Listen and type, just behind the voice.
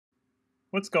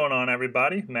What's going on,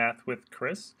 everybody? Math with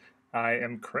Chris. I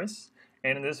am Chris,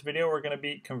 and in this video we're going to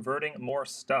be converting more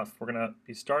stuff. We're going to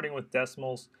be starting with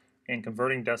decimals and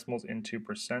converting decimals into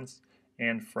percents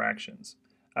and fractions.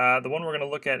 The one we're going to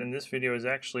look at in this video is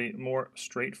actually more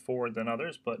straightforward than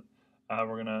others, but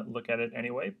we're going to look at it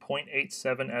anyway.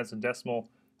 0.87 as a decimal.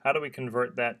 How do we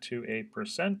convert that to a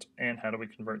percent, and how do we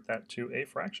convert that to a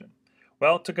fraction?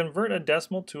 Well, to convert a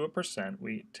decimal to a percent,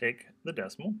 we take the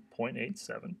decimal,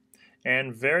 0.87,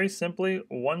 and very simply,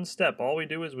 one step. All we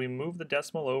do is we move the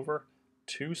decimal over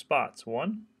 2 spots.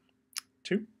 1,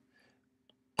 2,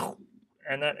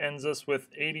 and that ends us with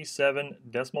 87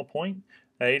 decimal point.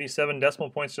 87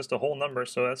 decimal points just a whole number,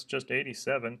 so that's just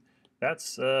 87.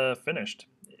 That's finished.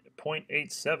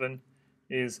 0.87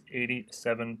 is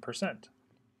 87%.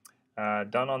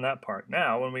 Done on that part.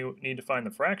 Now, when we need to find the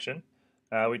fraction,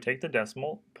 we take the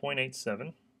decimal,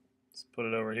 0.87. Let's put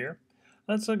it over here.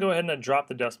 Let's go ahead and drop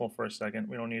the decimal for a second.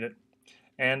 We don't need it.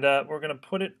 And we're going to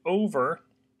put it over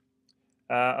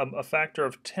a factor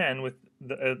of 10 with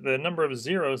the number of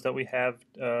zeros that we have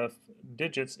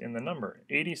digits in the number.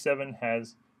 87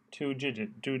 has two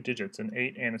digits, an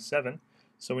 8 and a 7.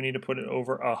 So we need to put it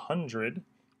over 100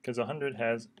 because 100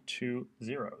 has 2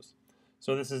 zeros.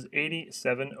 So this is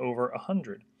 87 over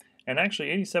 100. And actually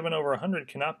 87 over 100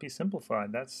 cannot be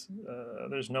simplified.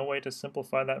 There's no way to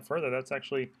simplify that further. That's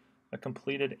actually a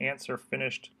completed answer,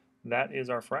 finished. That is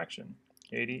our fraction,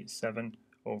 87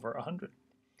 over 100.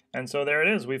 And so there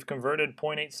it is. We've converted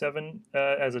 0.87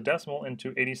 as a decimal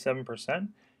into 87%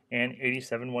 and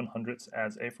 87/100ths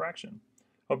as a fraction.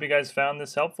 Hope you guys found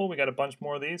this helpful. We got a bunch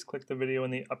more of these. Click the video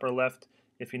in the upper left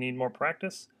if you need more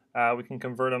practice. We can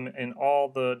convert them in all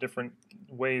the different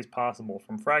ways possible,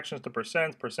 from fractions to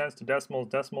percents, percents to decimals,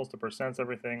 decimals to percents,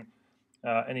 everything,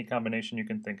 any combination you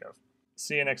can think of.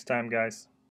 See you next time, guys.